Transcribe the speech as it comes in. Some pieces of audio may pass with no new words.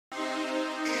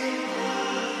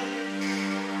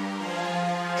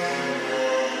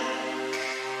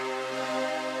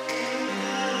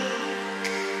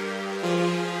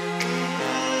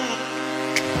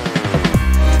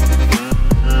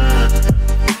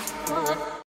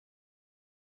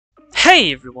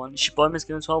Hey everyone, it's your boy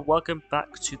MooseGamin. Welcome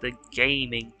back to the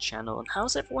gaming channel. And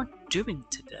how's everyone doing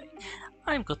today?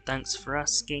 I'm good, thanks for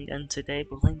asking. And today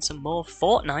we're playing some more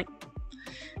Fortnite.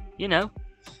 You know,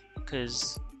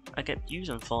 because I get views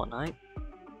on Fortnite.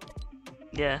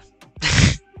 Yeah.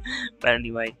 But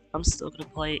anyway, I'm still gonna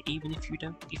play it even if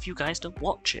you guys don't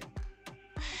watch it.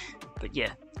 But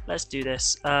yeah, let's do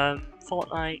this.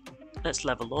 Fortnite, let's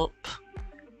level up.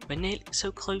 We're nearly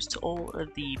so close to all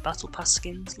of the Battle Pass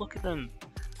skins. Look at them.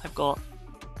 I've got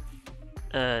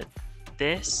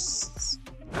this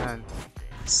and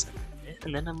this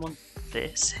and then I want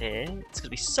this here. It's gonna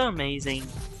be so amazing.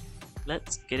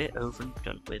 Let's get it over and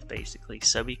done with, basically,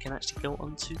 so we can actually go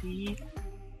on to the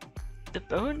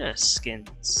bonus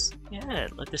skins. Yeah,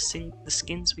 like the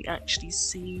skins we actually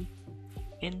see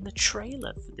in the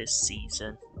trailer for this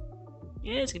season.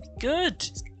 Yeah, it's gonna be good.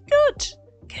 It's gonna be good.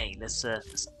 Okay, let's do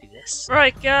this.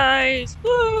 Right, guys.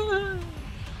 Woo!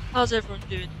 How's everyone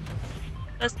doing?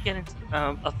 Let's get into.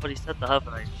 I've already said that,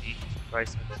 haven't I? Jesus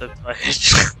Christ, I'm so tired.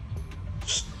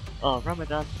 Oh,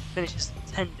 Ramadan finishes in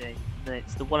 10 days, and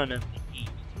it's the one and only Eid.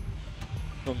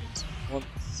 Comes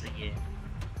once a year.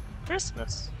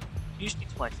 Christmas, usually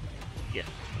twice a year.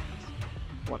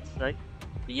 Yeah, once a day.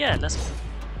 But yeah, let's go.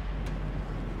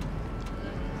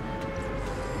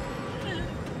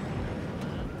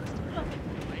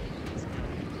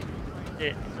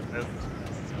 It about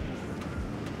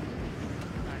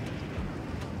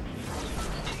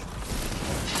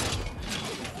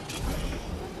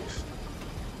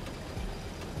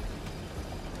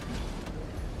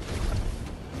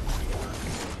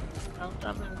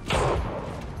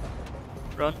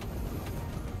run,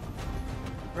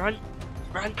 run,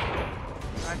 run,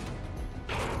 run.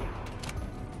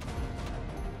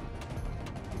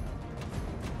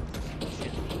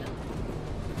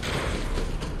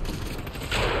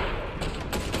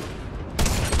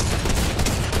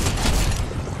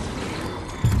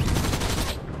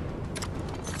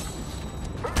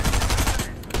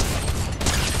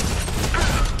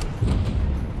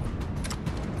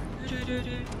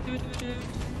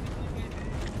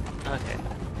 Okay.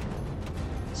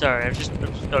 Sorry, I've just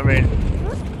got really.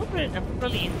 I'm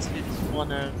really into this one.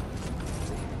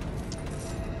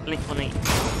 Blink 180.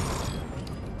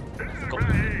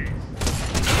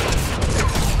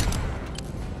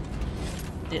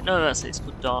 Yeah, no, that's it. It's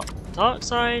called Dark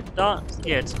Side.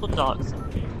 Yeah, it's called Dark Side.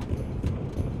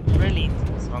 I'm really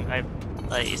into this song.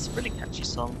 It's a really catchy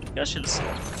song. You guys should listen.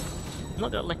 I'm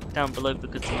not gonna link it down below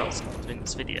because they're not sponsoring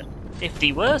this video. If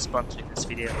they were sponsoring this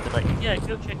video, I'd be like, yeah,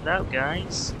 go check it out,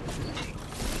 guys.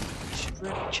 You should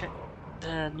really check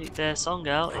their song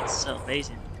out. It's so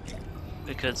amazing.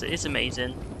 Because it is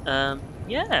amazing.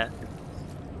 Yeah.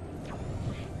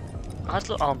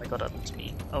 Oh my god, I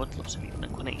would love to meet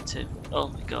Blink-182. Oh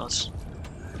my god.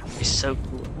 It's so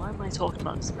cool. Why am I talking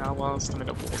about this now whilst I'm in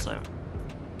a war zone?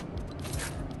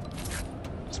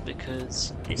 It's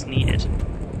because it's needed.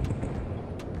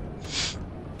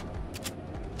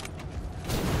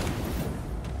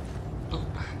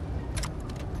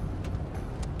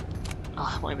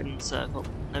 Might have been in a circle.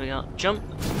 There we go. Jump!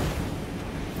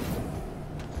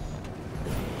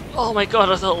 Oh my god,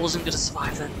 I thought I wasn't going to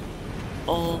survive then.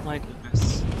 Oh my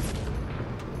goodness.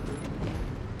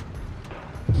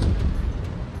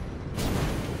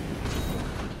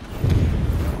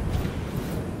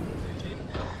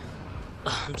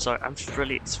 I'm sorry,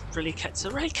 it's a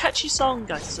really catchy song,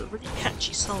 guys. It's a really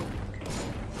catchy song.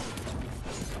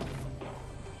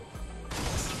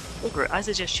 I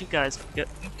suggest you guys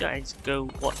go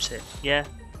watch it. Yeah,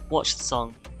 watch the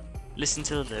song, listen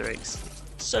to the lyrics.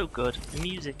 So good. The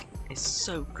music is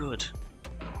so good.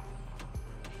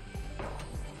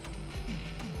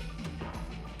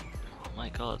 Oh my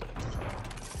god.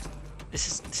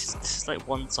 This is like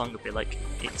one song would be like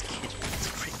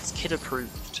it's kid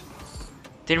approved.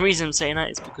 The only reason I'm saying that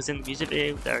is because in the music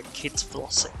video there are kids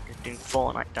flossing and doing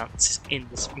Fortnite dances in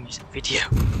this music video.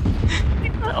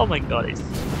 Oh my god, it's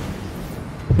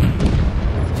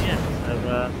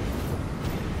so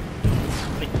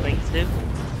Blink-182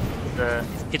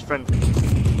 is kid friendly.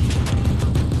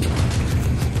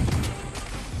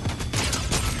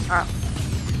 Ah.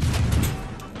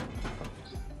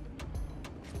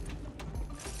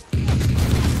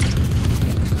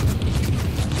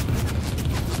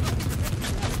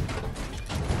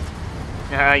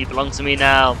 Yeah, you belong to me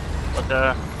now. But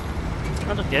I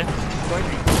don't care. Join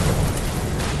me.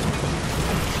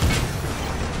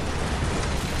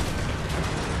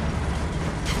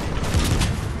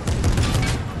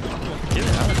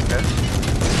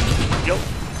 Yo,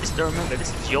 remember, this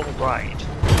is your ride.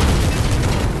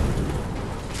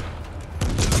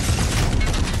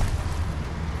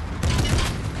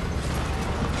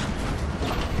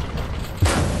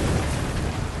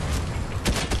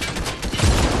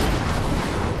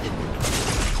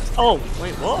 Oh,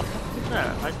 wait, what? No,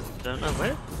 I don't know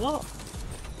where. What?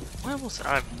 Where was it?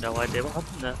 I have no idea what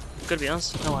happened there. I'm gonna be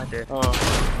honest, no idea. Oh.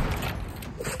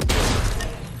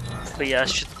 But yeah, I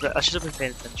should have been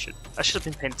paying attention. I should have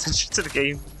been paying attention to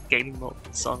the gaming mode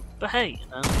song. But hey, you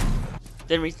know,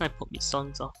 the reason I put my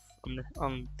songs off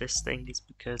on this thing is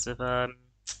because of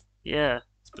yeah,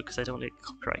 it's because I don't want to get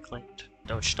copyright claimed.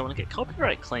 No, I just don't want to get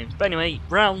copyright claimed. But anyway,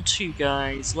 round 2,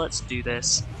 guys. Let's do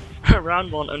this.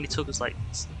 Round 1 only took us like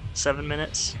 7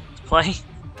 minutes to play,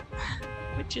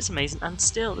 which is amazing. And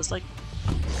still, there's like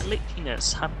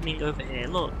glitchiness happening over here.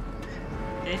 Look,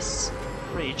 this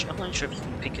bridge. I'm not sure if you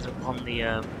can pick it up on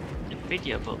the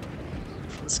video, but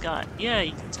from the sky, yeah,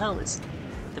 you can tell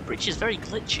the bridge is very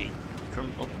glitchy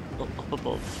from up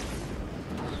above.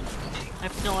 I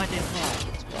have no idea why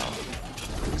as well.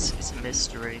 It's a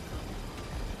mystery.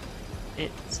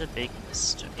 It's a big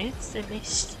mystery. It's a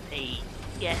mystery.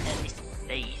 Yeah,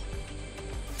 mystery.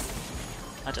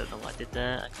 I don't know what I did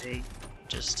there. Okay,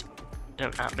 just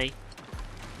don't at me.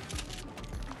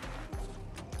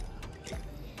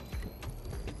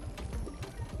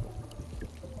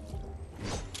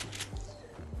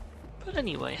 But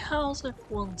anyway, how's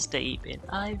everyone's day been?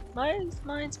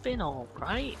 Mine's been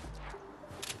alright,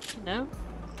 you know.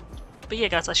 But yeah,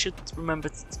 guys, I should remember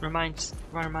to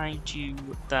remind you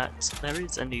that there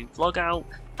is a new vlog out,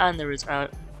 and there is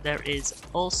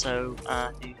also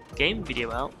a new game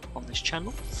video out on this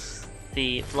channel.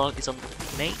 The vlog is on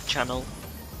the main channel.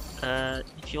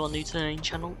 If you're new to the main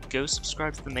channel, go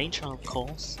subscribe to the main channel, of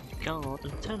course. Go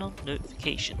and turn on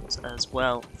notifications as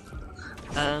well.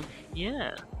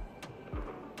 Yeah.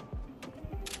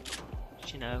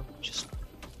 You know, just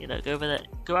go over there.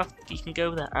 You can go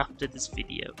over there after this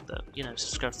video, though. You know,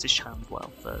 subscribe to this channel as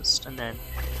well first, and then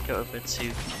go over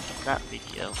to that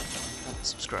video and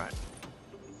subscribe.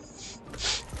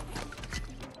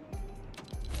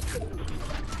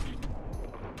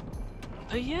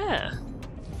 But yeah,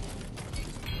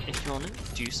 if you want to,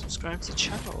 do subscribe to the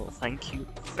channel. Thank you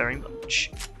very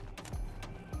much.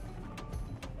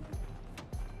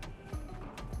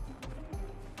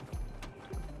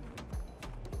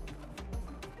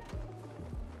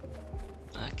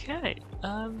 Okay,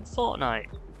 Fortnite.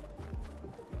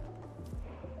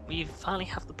 We finally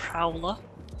have the Prowler.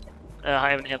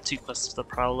 I only have 2 quests for the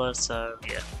Prowler, so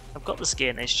yeah. I've got the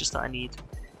skin, it's just that I need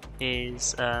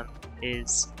his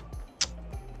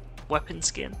weapon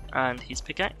skin and his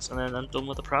pickaxe, and then I'm done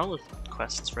with the Prowler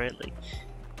quests, really.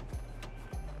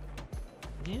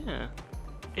 Yeah.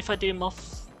 If I do them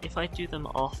off,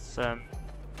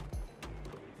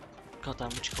 goddamn,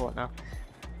 what you call it now?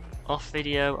 Off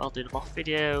video, I'll do them off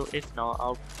video. If not,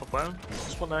 I won't.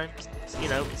 Just one of them, you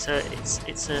know, it's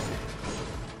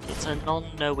a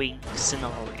non-knowing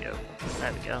scenario.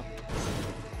 There we go.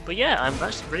 But yeah, I'm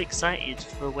actually really excited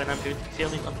for when I'm doing the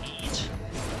filming on Eid.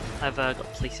 I've got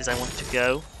places I want to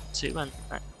go to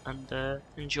and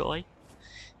enjoy.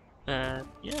 Yeah,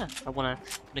 I wanna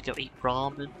go eat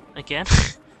ramen again.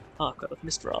 Oh god, I've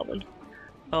missed ramen.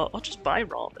 I'll just buy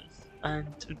ramen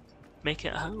and make it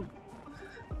at home.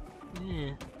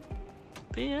 Yeah,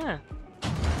 but yeah,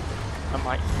 I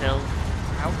might film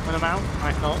out when I'm out,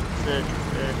 might not. The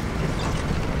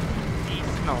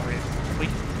scenario.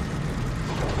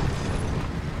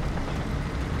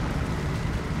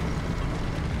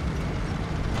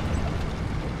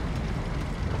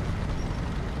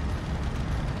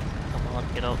 Come on,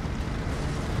 get up.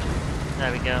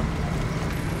 There we go.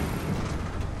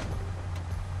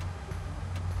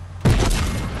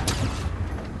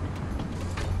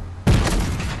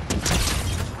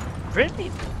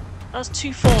 Really? That's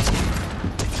 240.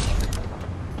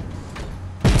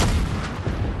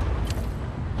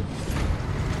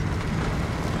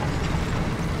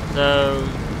 So,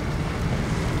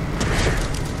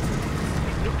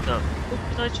 what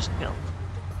did I just kill?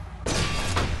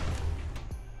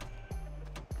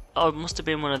 Oh, it must have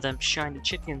been one of them shiny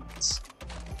chickens.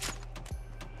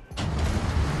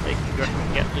 They can go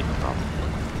and get Luke from.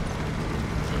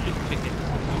 So Luke chicken.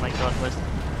 Oh my god, where's?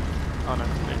 Oh no,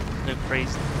 no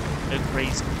crazy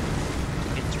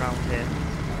chickens around here.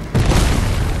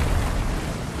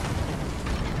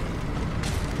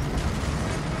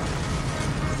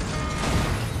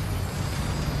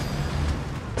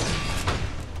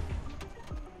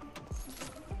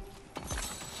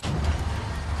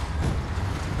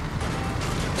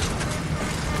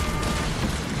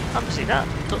 Obviously that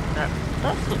took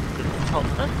good on top.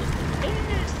 That was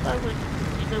yes, that was,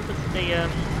 you know, when they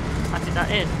added that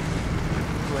in.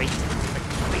 Great,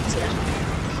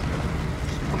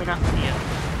 coming after you.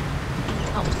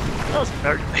 That was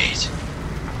very weird.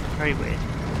 Very weird.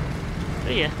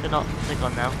 But yeah, they're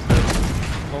gone now,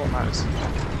 so all that matters.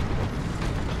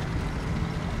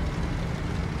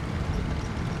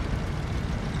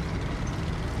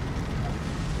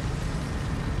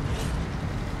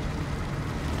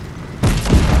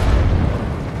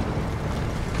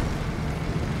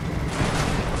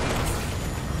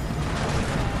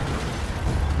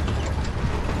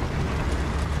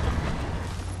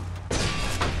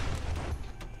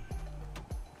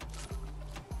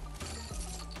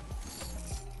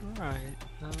 Right.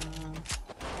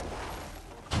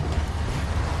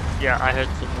 Yeah, I heard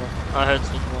someone. I heard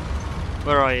someone.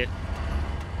 Where are you?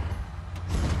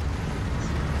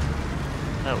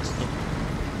 That was someone.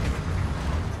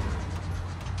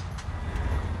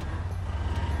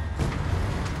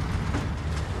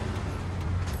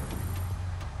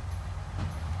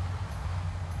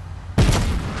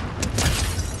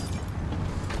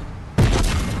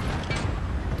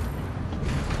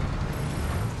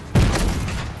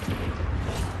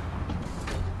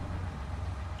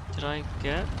 Did I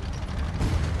get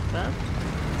that?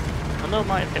 I know I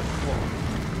might have hit one.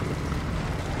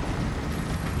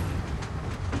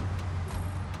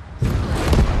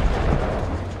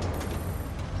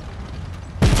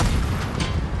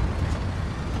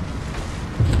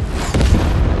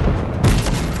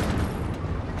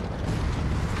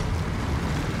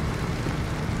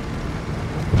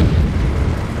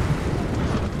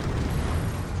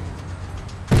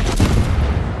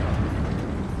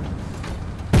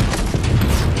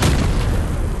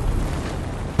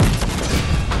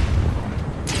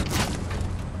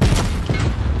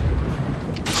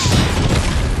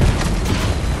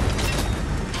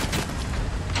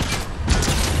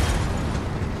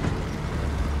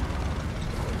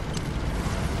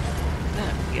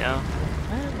 Yeah.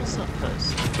 Where was that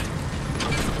person?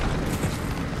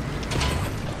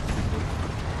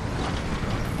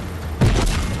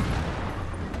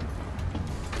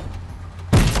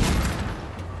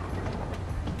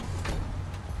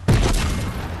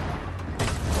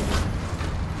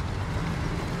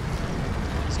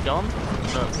 It's gone?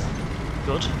 That's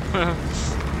good.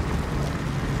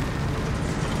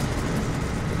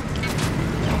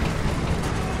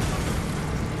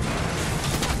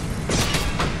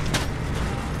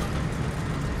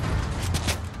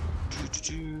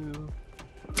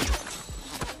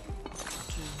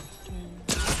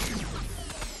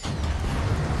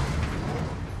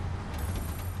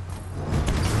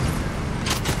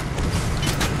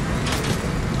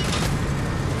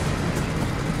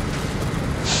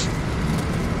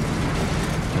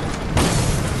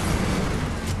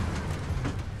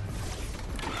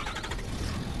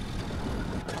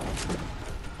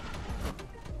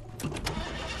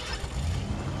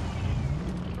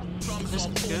 Let's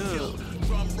go.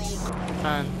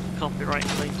 And copyright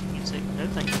related music. No,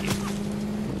 thank you.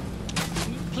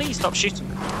 Please stop shooting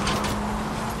me.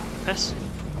 Piss.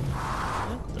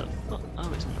 What the fuck?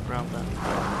 Oh, it's not around there.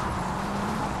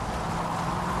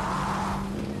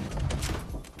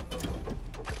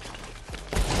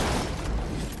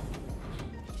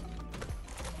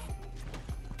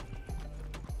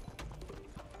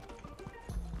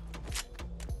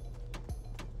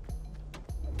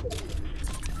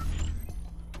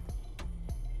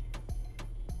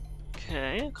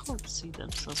 Okay, I can't see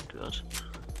them, so that's good.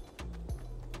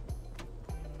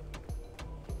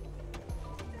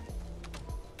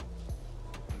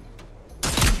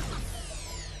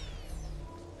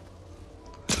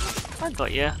 I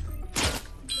got you.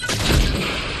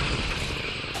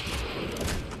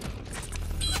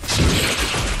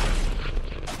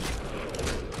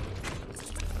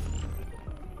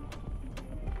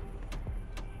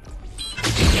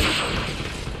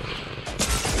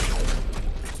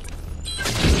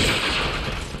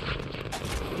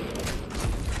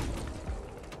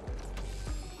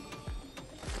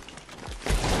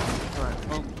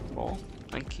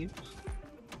 Thank you.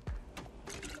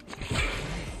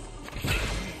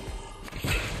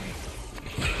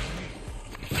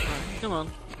 Right, come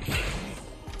on.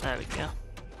 There we go.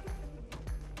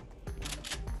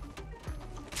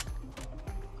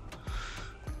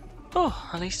 Oh,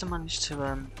 at least I managed to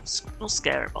not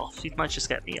scare him off. He managed to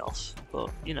scare me off,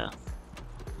 but you know.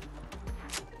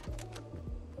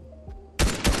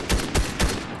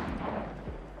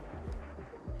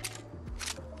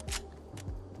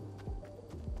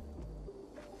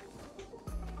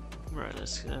 Right,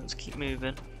 let's keep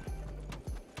moving.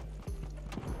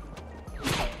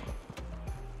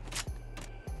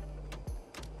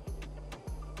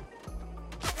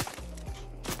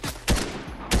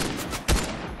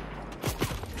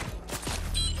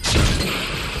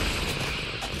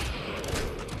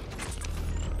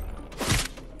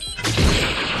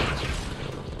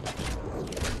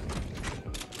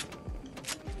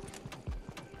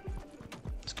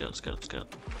 go.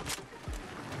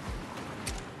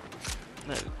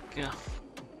 There we go.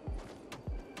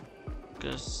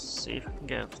 Gonna see if I can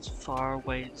get as far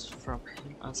away from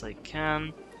him as I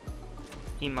can.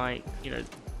 He might, you know,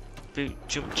 boot,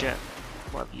 jump jet,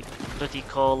 whatever you bloody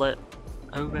call it,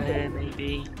 over here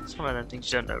maybe. It's one of them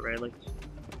things you don't know really.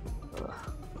 Ugh.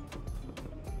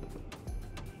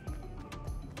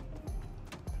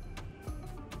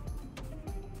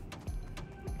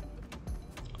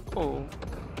 Oh,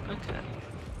 okay,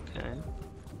 okay.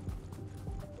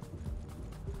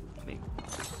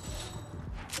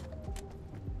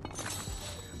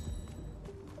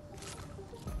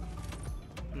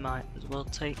 Might as well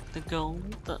take the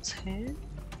gold that's here.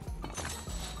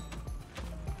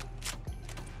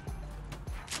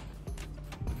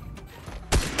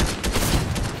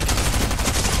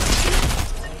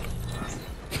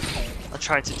 I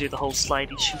tried to do the whole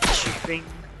slidey shoot thing.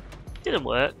 Didn't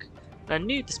work. And I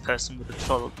knew this person would have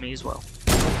followed me as well.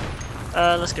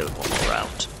 Let's go with one more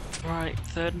round. Right,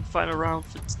 third and final round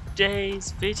for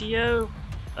today's video.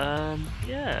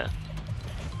 Yeah.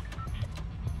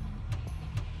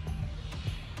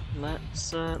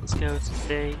 Let's go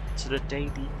today to the daily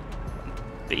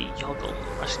Yoggle.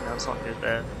 Actually, no, it's not good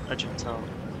there. I jumped out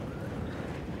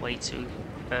way too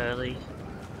early.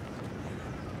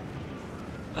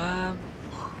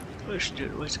 Where should do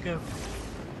it? Where to go?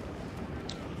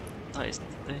 That is the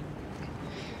thing.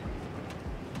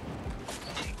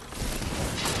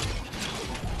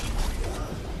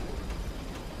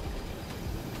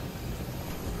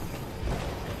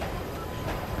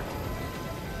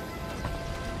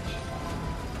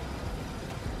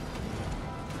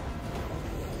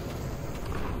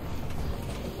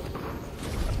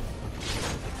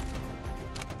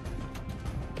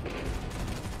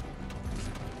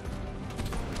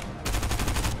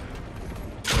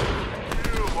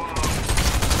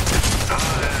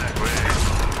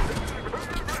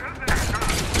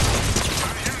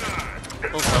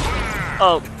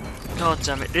 Oh, god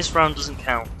damn it, this round doesn't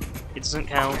count. It doesn't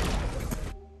count.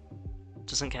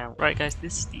 Doesn't count. Right guys,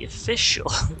 this is the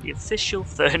official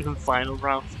third and final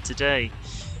round for today.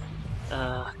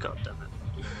 God damn it.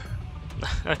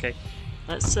 Okay,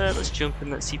 let's jump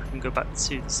and let's see if we can go back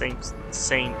to the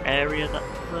same area that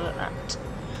we were at.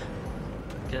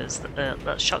 Because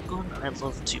that shotgun I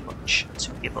love too much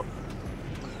to give up.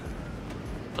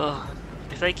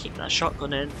 If they keep that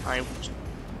shotgun in, I would.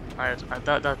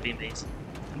 That'd be amazing.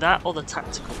 That or the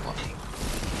tactical one.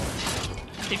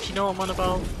 If you know what I'm on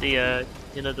about, the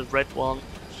you know, the red one.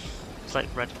 It's like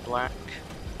red and black.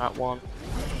 That one.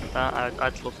 That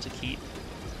I'd love to keep.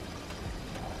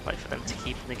 Like for them to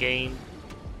keep in the game.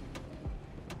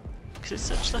 Because it's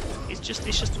such like it's just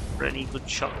a really good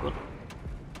shotgun.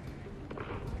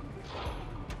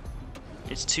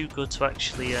 It's too good to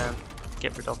actually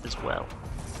get rid of as well.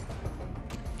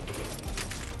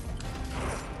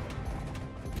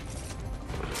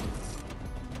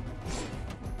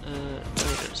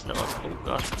 Oh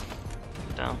god,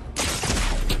 go down.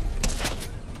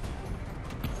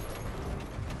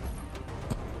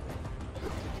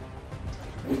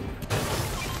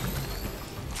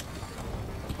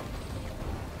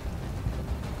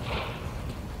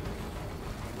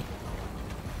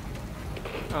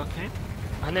 Okay,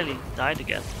 I nearly died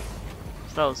again.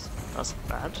 That's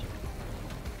bad.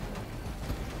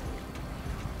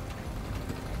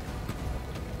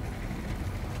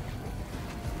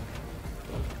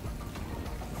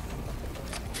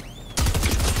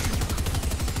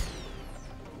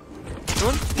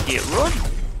 Run, idiot, run!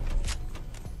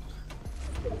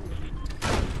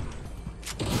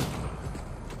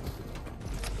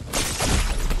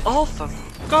 Oh, for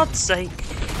God's sake!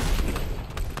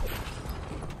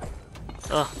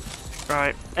 Oh,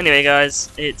 right. Anyway,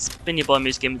 guys, it's been your boy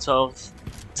MooseGamin 12.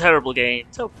 Terrible game.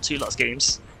 Terrible two lots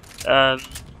games. I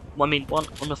mean, one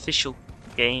unofficial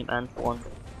game and one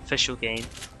official game.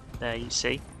 There, you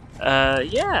see.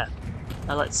 Yeah.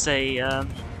 Let's say,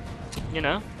 you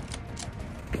know.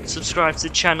 Subscribe to the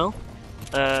channel.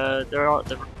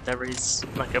 There is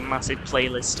like a massive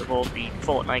playlist of all the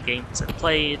Fortnite games I've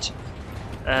played.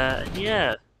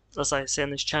 Yeah, as I say on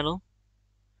this channel,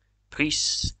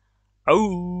 peace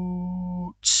out.